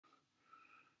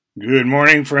Good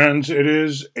morning, friends. It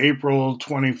is April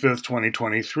 25th,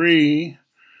 2023.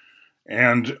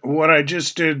 And what I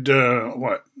just did,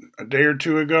 a day or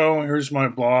two ago, here's my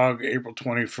blog, April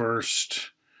 21st.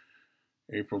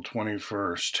 April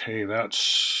 21st. Hey,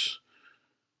 that's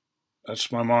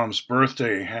my mom's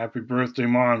birthday. Happy birthday,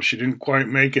 Mom. She didn't quite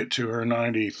make it to her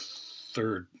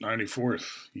 93rd,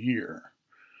 94th year.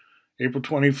 April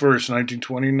 21st,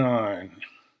 1929.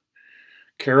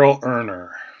 Carol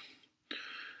Erner.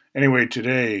 Anyway,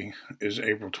 today is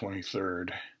April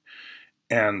 23rd.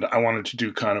 And I wanted to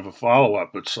do kind of a follow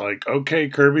up. It's like, okay,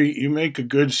 Kirby, you make a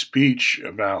good speech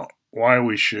about why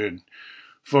we should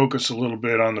focus a little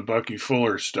bit on the Bucky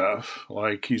Fuller stuff.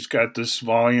 Like, he's got this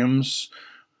volumes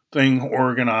thing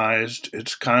organized.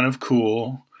 It's kind of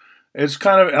cool. It's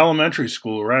kind of elementary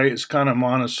school, right? It's kind of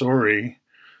Montessori.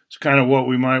 It's kind of what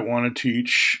we might want to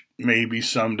teach maybe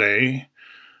someday.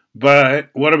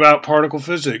 But what about particle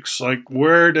physics? Like,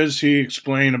 where does he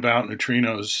explain about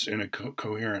neutrinos in a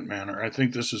coherent manner? I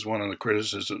think this is one of the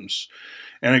criticisms.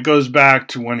 And it goes back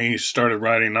to when he started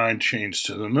writing Nine Chains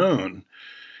to the Moon.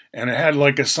 And it had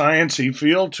like a sciencey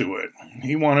feel to it.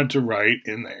 He wanted to write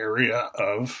in the area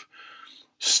of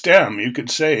STEM. You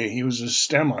could say he was a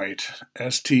STEMite.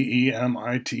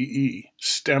 STEMITE.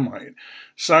 STEMite.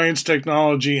 Science,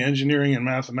 technology, engineering, and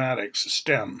mathematics.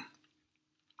 STEM.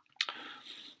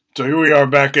 So here we are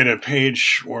back at a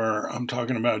page where I'm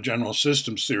talking about general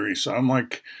systems theory. So I'm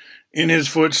like in his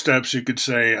footsteps, you could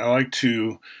say. I like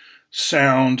to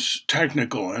sound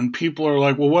technical. And people are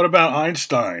like, well, what about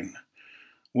Einstein?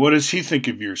 What does he think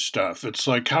of your stuff? It's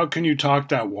like, how can you talk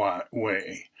that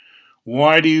way?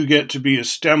 Why do you get to be a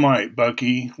STEMite,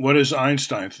 Bucky? What does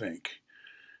Einstein think?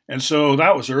 And so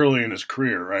that was early in his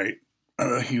career, right?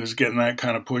 He was getting that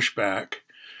kind of pushback.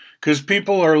 Because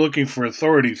people are looking for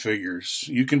authority figures.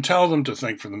 You can tell them to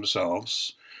think for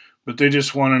themselves, but they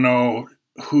just want to know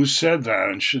who said that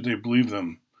and should they believe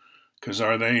them? Because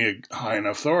are they a high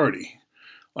enough authority?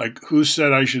 Like, who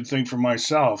said I should think for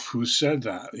myself? Who said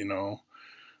that,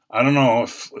 I don't know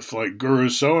if like Guru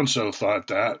so-and-so thought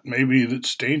that. Maybe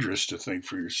it's dangerous to think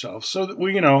for yourself. So that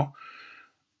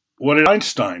what did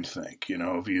Einstein think,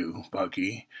 of you,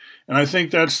 Bucky? And I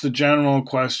think that's the general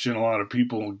question a lot of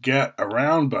people get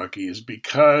around Bucky is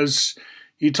because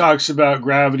he talks about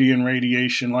gravity and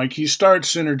radiation. Like he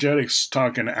starts synergetics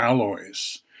talking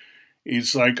alloys.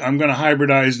 He's like, I'm going to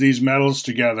hybridize these metals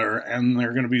together and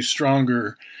they're going to be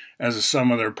stronger as a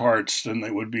sum of their parts than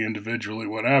they would be individually,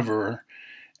 whatever.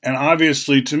 And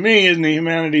obviously, to me, in the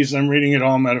humanities, I'm reading it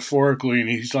all metaphorically, and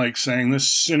he's like saying this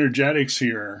synergetics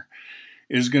here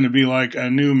is going to be like a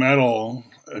new metal,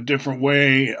 a different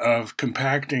way of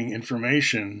compacting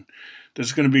information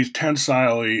that's going to be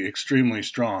tensilely extremely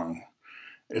strong.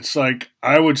 It's like,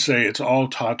 I would say it's all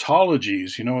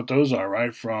tautologies. You know what those are,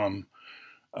 right? From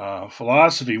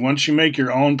philosophy. Once you make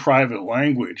your own private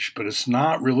language, but it's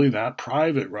not really that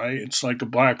private, right? It's like a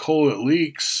black hole that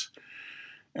leaks.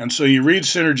 And so you read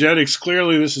synergetics,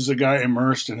 clearly this is a guy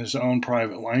immersed in his own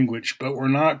private language, but we're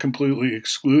not completely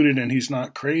excluded and he's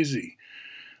not crazy.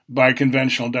 By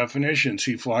conventional definitions,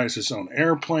 he flies his own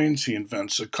airplanes, he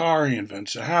invents a car, he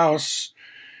invents a house.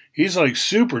 He's like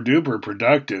super duper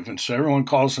productive, and so everyone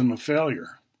calls him a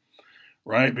failure,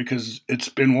 right? Because it's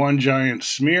been one giant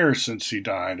smear since he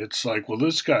died. It's like, well,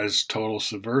 this guy's total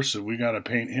subversive. We got to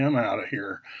paint him out of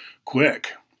here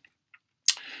quick.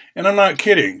 And I'm not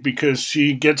kidding, because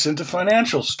he gets into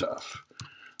financial stuff.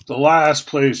 The last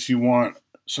place you want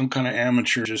some kind of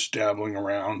amateur just dabbling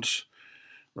around,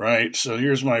 right? So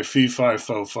here's my fee fi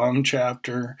fo fum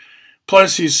chapter.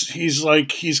 Plus,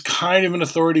 he's kind of an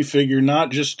authority figure.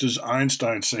 Not just does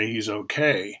Einstein say he's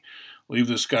okay, leave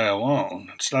this guy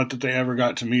alone. It's not that they ever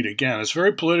got to meet again. It's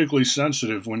very politically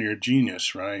sensitive when you're a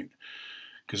genius, right?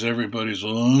 Because everybody's, oh,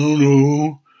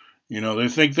 I don't know. They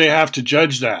think they have to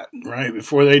judge that, right?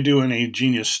 Before they do any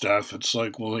genius stuff. It's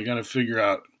like, well, they got to figure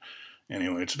out.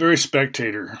 Anyway, it's very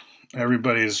spectator.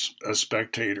 Everybody's a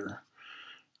spectator,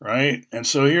 right? And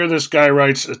so here this guy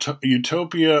writes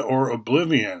Utopia or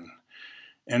Oblivion,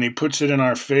 and he puts it in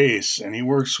our face, and he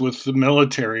works with the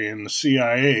military and the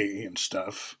CIA and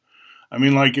stuff. I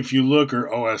mean, like if you look,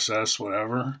 or OSS,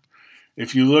 whatever,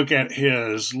 if you look at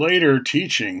his later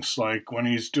teachings, like when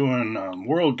he's doing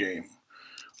World Game,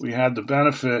 we had the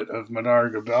benefit of Madar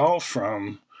Gabel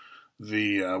from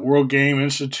the World Game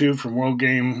Institute, from World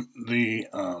Game, the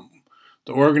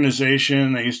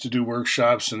organization. They used to do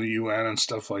workshops in the UN and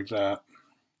stuff like that.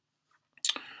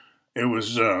 It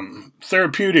was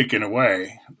therapeutic in a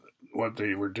way, what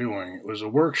they were doing. It was a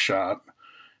workshop,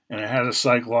 and it had a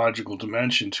psychological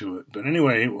dimension to it. But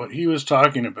anyway, what he was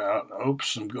talking about,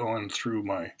 oops, I'm going through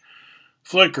my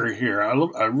Flickr here.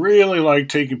 I really like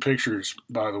taking pictures,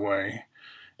 by the way,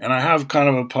 and I have kind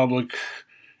of a public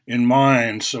in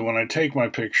mind. So when I take my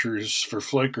pictures for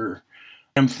Flickr,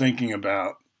 I'm thinking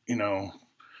about,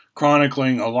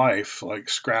 chronicling a life, like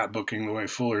scrapbooking the way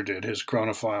Fuller did his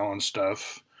chronophile and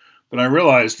stuff. But I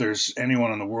realize there's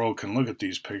anyone in the world can look at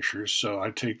these pictures, so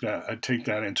I take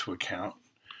that into account,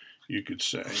 you could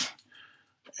say.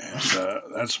 And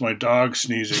that's my dog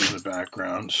sneezing in the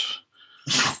background.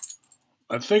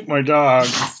 I think my dog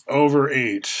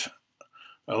overate.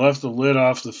 I left the lid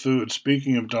off the food.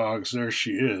 Speaking of dogs, there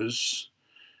she is.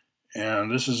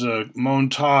 And this is a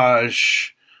montage.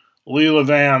 Leela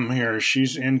Vam here.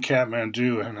 She's in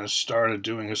Kathmandu and has started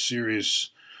doing a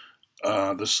series,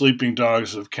 The Sleeping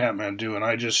Dogs of Kathmandu. And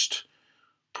I just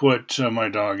put my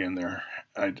dog in there.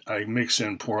 I mix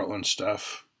in Portland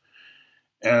stuff.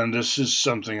 And this is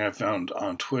something I found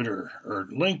on Twitter or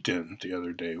LinkedIn the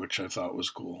other day, which I thought was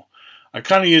cool. I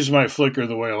kind of use my Flickr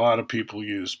the way a lot of people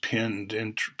use pinned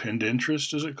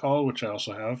interest, is it called, which I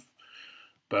also have.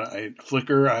 But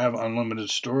Flickr, I have unlimited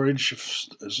storage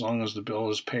as long as the bill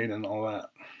is paid and all that.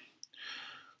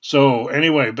 So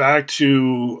anyway, back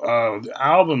to the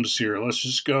albums here. Let's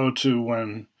just go to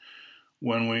when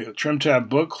we Trim Tab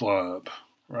Book Club,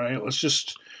 right? Let's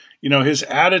just his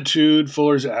attitude,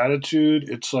 Fuller's attitude,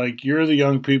 it's like you're the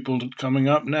young people coming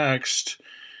up next.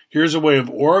 Here's a way of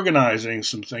organizing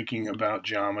some thinking about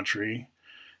geometry.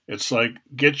 It's like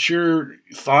get your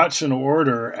thoughts in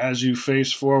order as you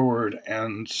face forward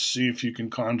and see if you can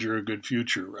conjure a good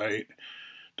future, right?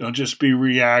 Don't just be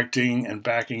reacting and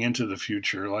backing into the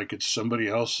future like it's somebody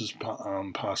else's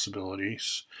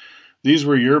possibilities. These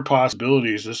were your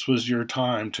possibilities. This was your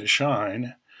time to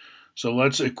shine. So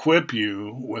let's equip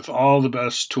you with all the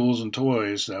best tools and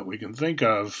toys that we can think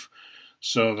of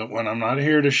so that when I'm not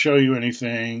here to show you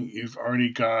anything, you've already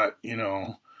got,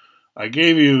 I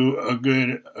gave you a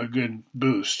good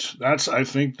boost. That's, I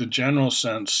think, the general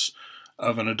sense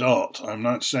of an adult. I'm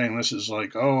not saying this is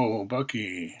like, oh,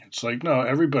 Bucky. It's like, no,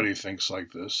 everybody thinks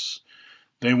like this.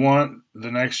 They want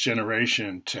the next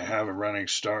generation to have a running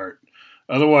start.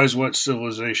 Otherwise, what's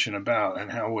civilization about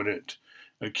and how would it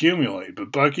accumulate?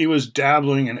 But Bucky was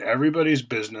dabbling in everybody's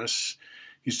business.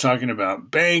 He's talking about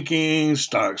banking,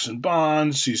 stocks and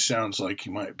bonds. He sounds like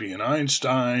he might be an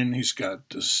Einstein. He's got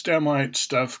the STEMite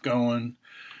stuff going.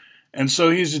 And so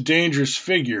he's a dangerous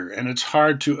figure, and it's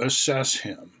hard to assess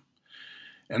him.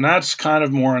 And that's kind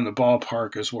of more in the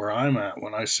ballpark as where I'm at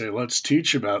when I say, let's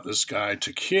teach about this guy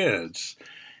to kids.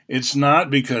 It's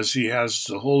not because he has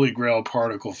the holy grail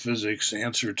particle physics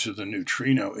answer to the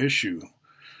neutrino issue.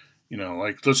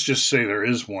 Let's just say there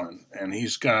is one, and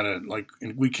he's got it.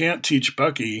 We can't teach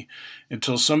Bucky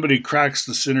until somebody cracks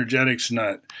the synergetics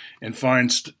nut and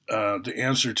finds the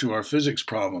answer to our physics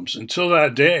problems. Until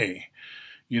that day,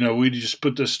 we just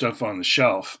put this stuff on the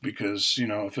shelf because,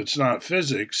 if it's not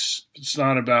physics, if it's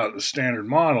not about the standard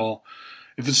model,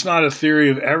 if it's not a theory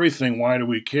of everything, why do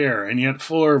we care? And yet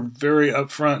Fuller very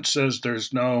upfront says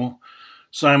there's no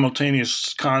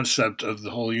simultaneous concept of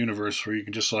the whole universe where you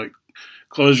can just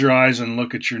close your eyes and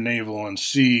look at your navel and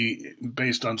see,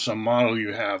 based on some model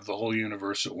you have, the whole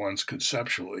universe at once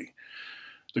conceptually.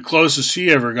 The closest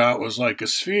he ever got was like a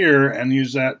sphere and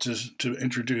used that to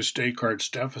introduce Descartes'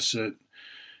 deficit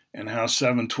and how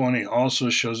 720 also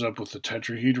shows up with the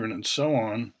tetrahedron and so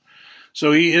on.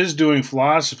 So he is doing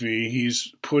philosophy.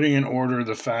 He's putting in order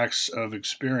the facts of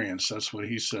experience. That's what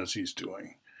he says he's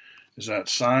doing. Is that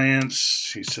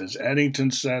science? He says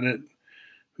Eddington said it.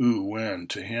 Who, when?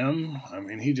 To him? I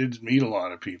mean, he did meet a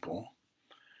lot of people.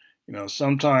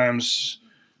 Sometimes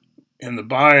in the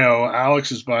bio,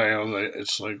 Alex's bio,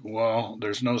 it's like, well,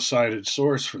 there's no cited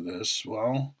source for this.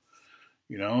 Well,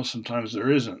 sometimes there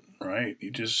isn't, right?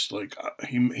 He just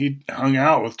he hung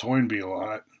out with Toynbee a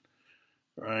lot,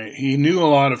 right? He knew a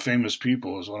lot of famous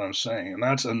people, is what I'm saying, and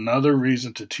that's another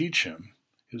reason to teach him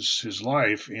his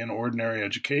life in ordinary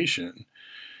education,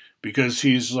 because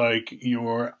he's like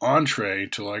your entree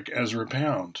to Ezra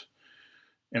Pound,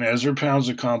 and Ezra Pound's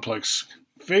a complex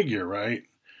figure, right?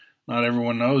 Not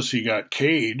everyone knows he got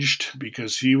caged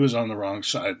because he was on the wrong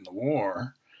side in the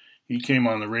war. He came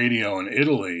on the radio in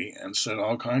Italy and said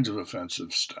all kinds of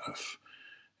offensive stuff.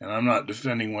 And I'm not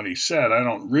defending what he said. I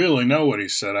don't really know what he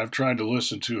said. I've tried to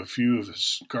listen to a few of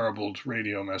his garbled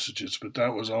radio messages, but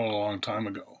that was all a long time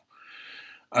ago.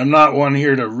 I'm not one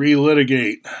here to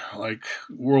relitigate like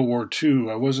World War II.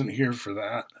 I wasn't here for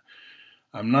that.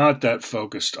 I'm not that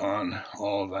focused on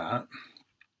all of that.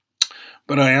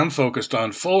 But I am focused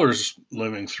on Fuller's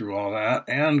living through all that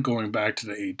and going back to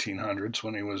the 1800s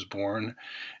when he was born.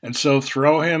 And so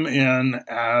throw him in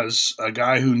as a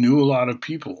guy who knew a lot of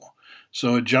people,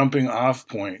 So a jumping off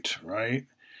point, right?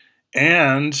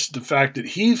 And the fact that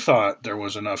he thought there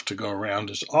was enough to go around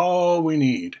is all we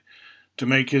need to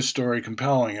make his story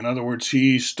compelling. In other words,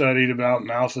 he studied about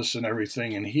Malthus and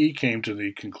everything, and he came to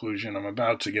the conclusion. I'm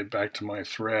about to get back to my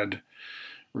thread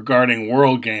regarding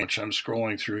world game, which I'm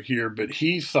scrolling through here, but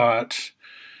he thought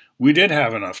we did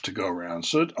have enough to go around.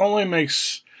 So it only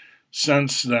makes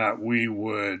sense that we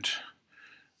would,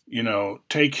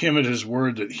 take him at his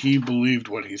word that he believed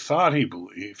what he thought he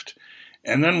believed.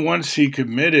 And then once he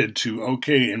committed to,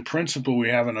 okay, in principle, we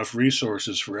have enough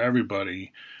resources for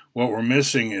everybody, what we're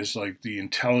missing is like the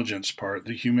intelligence part,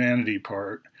 the humanity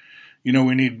part. We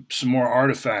need some more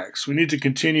artifacts. We need to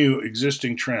continue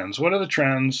existing trends. What are the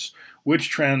trends? Which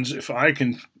trends, if I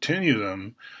continue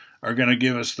them, are going to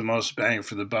give us the most bang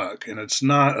for the buck? And it's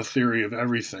not a theory of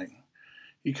everything.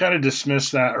 You kind of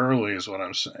dismiss that early, is what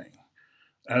I'm saying,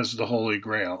 as the Holy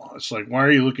Grail. It's like, why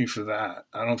are you looking for that?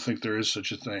 I don't think there is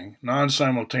such a thing.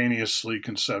 Non-simultaneously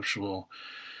conceptual,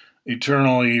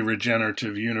 eternally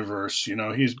regenerative universe.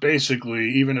 He's basically,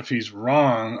 even if he's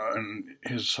wrong and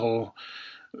his whole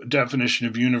definition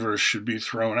of universe should be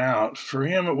thrown out, for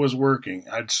him it was working.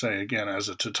 I'd say, again, as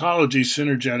a tautology,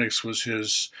 synergetics was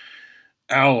his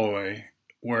alloy,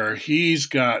 where he's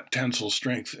got tensile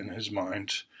strength in his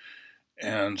mind,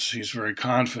 and he's very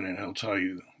confident, he'll tell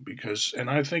you, and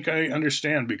I think I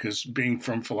understand, because being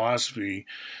from philosophy,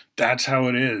 that's how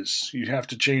it is. You have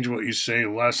to change what you say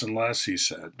less and less, he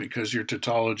said, because your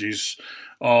tautologies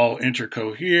all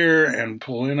intercohere and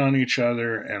pull in on each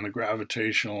other, and the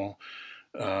gravitational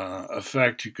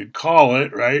effect, you could call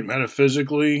it, right?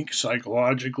 Metaphysically,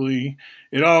 psychologically,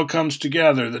 it all comes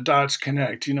together. The dots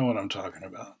connect. You know what I'm talking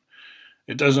about.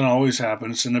 It doesn't always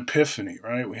happen. It's an epiphany,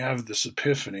 right? We have this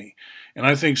epiphany. And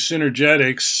I think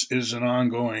synergetics is an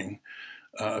ongoing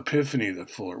epiphany that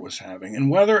Fuller was having.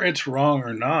 And whether it's wrong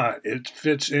or not, it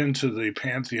fits into the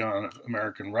pantheon of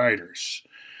American writers.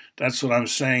 That's what I'm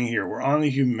saying here. We're on the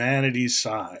humanities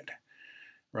side.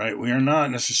 Right? We are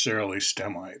not necessarily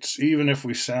STEMites, even if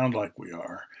we sound like we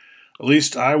are. At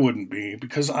least I wouldn't be,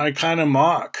 because I kind of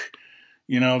mock,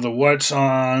 the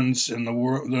what's-ons and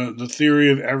the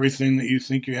theory of everything that you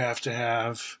think you have to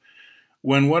have.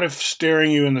 When what if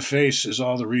staring you in the face is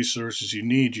all the resources you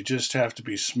need? You just have to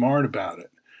be smart about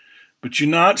it. But you're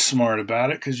not smart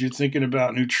about it because you're thinking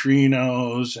about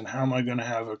neutrinos and how am I going to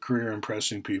have a career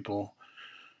impressing people.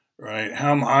 Right?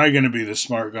 How am I going to be the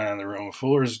smart guy in the room? If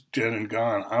Fuller's dead and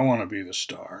gone, I want to be the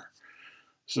star.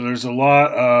 So there's a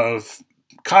lot of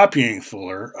copying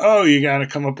Fuller. Oh, you got to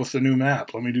come up with a new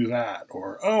map. Let me do that.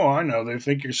 Or, oh, I know. They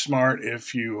think you're smart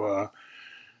if you,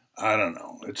 I don't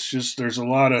know. It's just there's a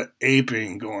lot of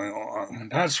aping going on.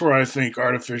 And that's where I think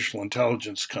artificial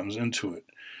intelligence comes into it.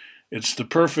 It's the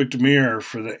perfect mirror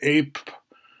for the ape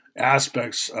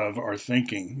aspects of our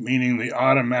thinking, meaning the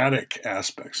automatic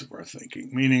aspects of our thinking,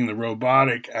 meaning the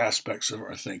robotic aspects of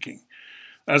our thinking.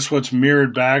 That's what's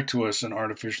mirrored back to us in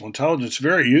artificial intelligence.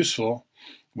 Very useful.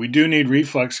 We do need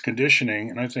reflex conditioning,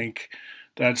 and I think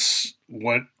that's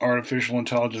what artificial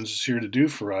intelligence is here to do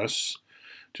for us.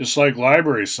 Just like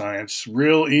library science,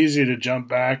 real easy to jump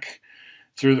back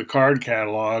through the card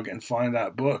catalog and find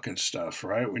that book and stuff,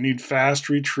 right? We need fast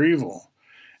retrieval.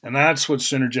 And that's what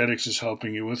synergetics is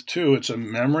helping you with too. It's a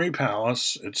memory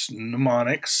palace. It's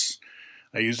mnemonics.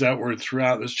 I use that word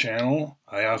throughout this channel.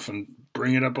 I often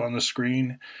bring it up on the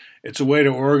screen. It's a way to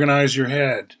organize your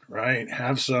head, right?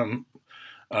 Have some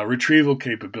retrieval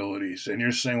capabilities. And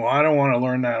you're saying, well, I don't want to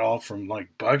learn that all from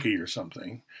like Bucky or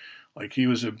something. Like he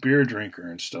was a beer drinker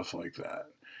and stuff like that.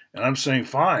 And I'm saying,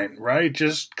 fine, right?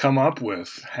 Just come up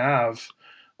with, have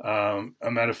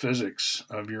a metaphysics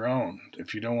of your own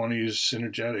if you don't want to use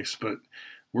synergetics. But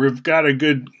we've got a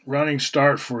good running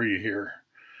start for you here.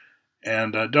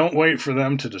 And don't wait for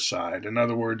them to decide. In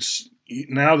other words,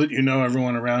 now that you know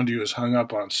everyone around you is hung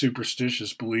up on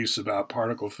superstitious beliefs about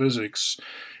particle physics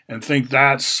and think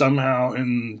that's somehow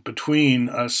in between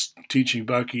us teaching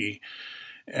Bucky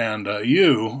and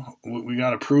we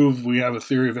got to prove we have a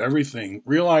theory of everything.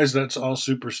 Realize that's all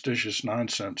superstitious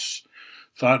nonsense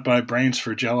thought by brains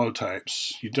for jello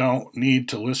types. You don't need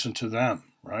to listen to them,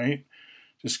 right?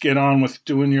 Just get on with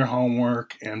doing your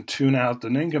homework and tune out the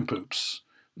nincompoops.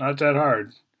 Not that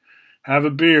hard. Have a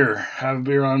beer. Have a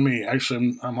beer on me.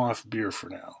 Actually, I'm off beer for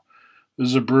now. This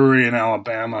is a brewery in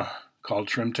Alabama called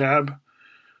Trim Tab.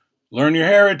 Learn your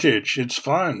heritage. It's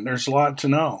fun. There's a lot to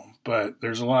know. But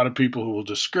there's a lot of people who will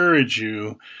discourage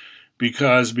you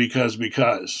because,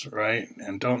 right?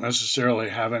 And don't necessarily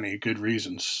have any good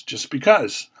reasons. Just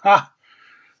because. Ha!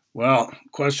 Well,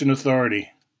 question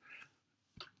authority.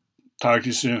 Talk to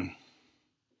you soon.